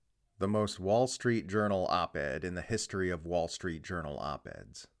The most Wall Street Journal op-ed in the history of Wall Street Journal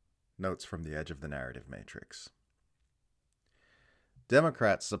op-eds. Notes from the edge of the narrative matrix.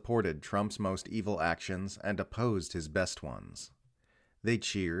 Democrats supported Trump's most evil actions and opposed his best ones. They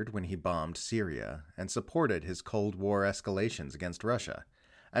cheered when he bombed Syria and supported his Cold War escalations against Russia,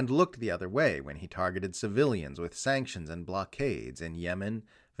 and looked the other way when he targeted civilians with sanctions and blockades in Yemen,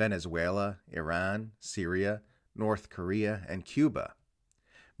 Venezuela, Iran, Syria, North Korea, and Cuba.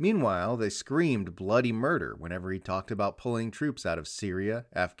 Meanwhile, they screamed bloody murder whenever he talked about pulling troops out of Syria,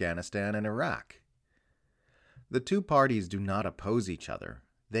 Afghanistan, and Iraq. The two parties do not oppose each other.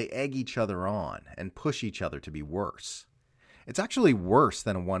 They egg each other on and push each other to be worse. It's actually worse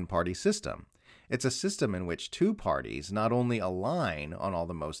than a one-party system. It's a system in which two parties not only align on all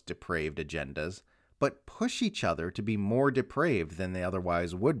the most depraved agendas, but push each other to be more depraved than they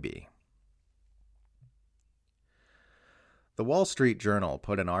otherwise would be. The Wall Street Journal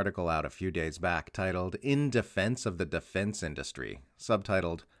put an article out a few days back titled "In Defense of the Defense Industry,"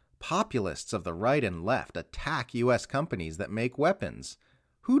 subtitled "Populists of the right and left attack U.S. companies that make weapons.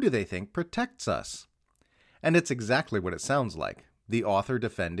 Who do they think protects us?" And it's exactly what it sounds like, the author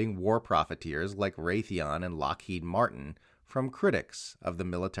defending war profiteers like Raytheon and Lockheed Martin from critics of the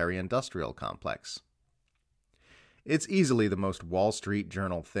military-industrial complex. It's easily the most Wall Street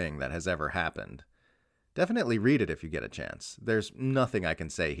Journal thing that has ever happened. Definitely read it if you get a chance. There's nothing I can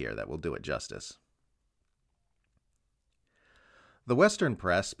say here that will do it justice. The Western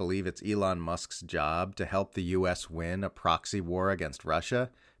press believe it's Elon Musk's job to help the U.S. win a proxy war against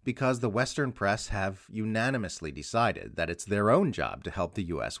Russia because the Western press have unanimously decided that it's their own job to help the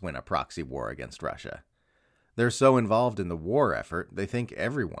U.S. win a proxy war against Russia. They're so involved in the war effort, they think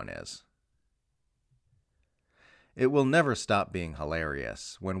everyone is. It will never stop being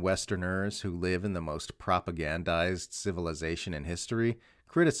hilarious when Westerners who live in the most propagandized civilization in history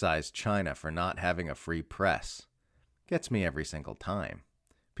criticize China for not having a free press. Gets me every single time.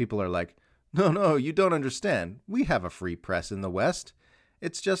 People are like, no, you don't understand. We have a free press in the West.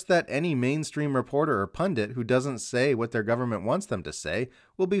 It's just that any mainstream reporter or pundit who doesn't say what their government wants them to say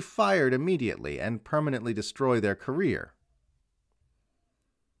will be fired immediately and permanently destroy their career.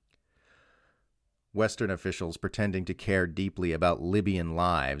 Western officials pretending to care deeply about Libyan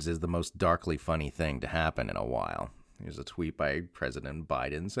lives is the most darkly funny thing to happen in a while. Here's a tweet by President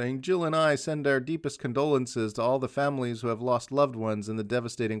Biden saying, "Jill and I send our deepest condolences to all the families who have lost loved ones in the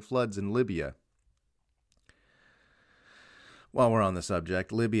devastating floods in Libya." While we're on the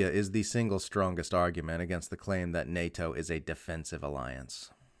subject, Libya is the single strongest argument against the claim that NATO is a defensive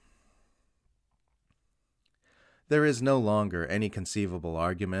alliance. There is no longer any conceivable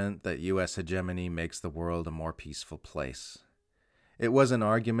argument that U.S. hegemony makes the world a more peaceful place. It was an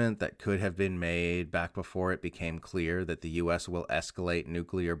argument that could have been made back before it became clear that the U.S. will escalate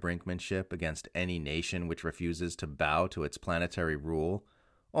nuclear brinkmanship against any nation which refuses to bow to its planetary rule,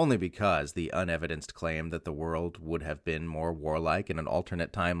 only because the unevidenced claim that the world would have been more warlike in an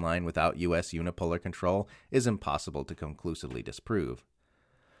alternate timeline without U.S. unipolar control is impossible to conclusively disprove.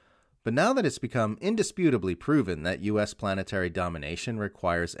 But now that it's become indisputably proven that U.S. planetary domination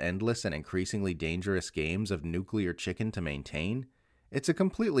requires endless and increasingly dangerous games of nuclear chicken to maintain, it's a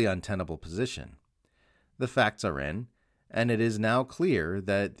completely untenable position. The facts are in, and it is now clear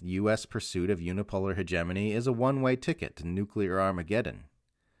that U.S. pursuit of unipolar hegemony is a one-way ticket to nuclear Armageddon.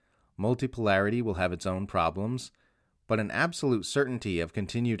 Multipolarity will have its own problems, but an absolute certainty of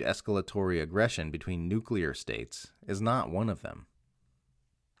continued escalatory aggression between nuclear states is not one of them.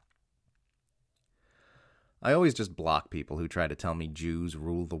 I always just block people who try to tell me Jews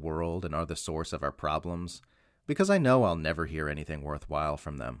rule the world and are the source of our problems, because I know I'll never hear anything worthwhile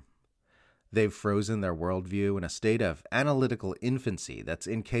from them. They've frozen their worldview in a state of analytical infancy that's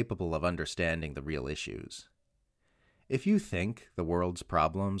incapable of understanding the real issues. If you think the world's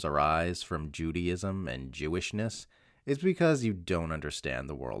problems arise from Judaism and Jewishness, it's because you don't understand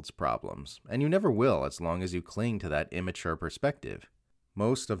the world's problems, and you never will as long as you cling to that immature perspective.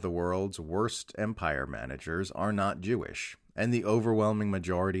 Most of the world's worst empire managers are not Jewish, and the overwhelming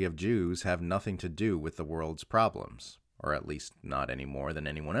majority of Jews have nothing to do with the world's problems, or at least not any more than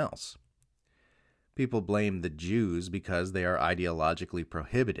anyone else. People blame the Jews because they are ideologically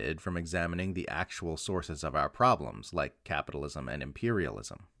prohibited from examining the actual sources of our problems, like capitalism and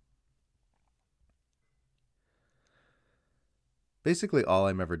imperialism. Basically, all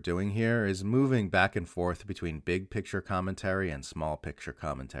I'm ever doing here is moving back and forth between big picture commentary and small picture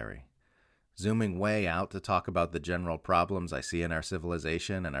commentary. Zooming way out to talk about the general problems I see in our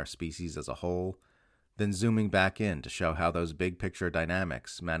civilization and our species as a whole, then zooming back in to show how those big picture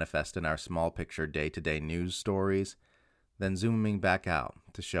dynamics manifest in our small picture day-to-day news stories, then zooming back out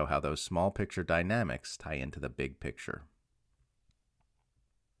to show how those small picture dynamics tie into the big picture.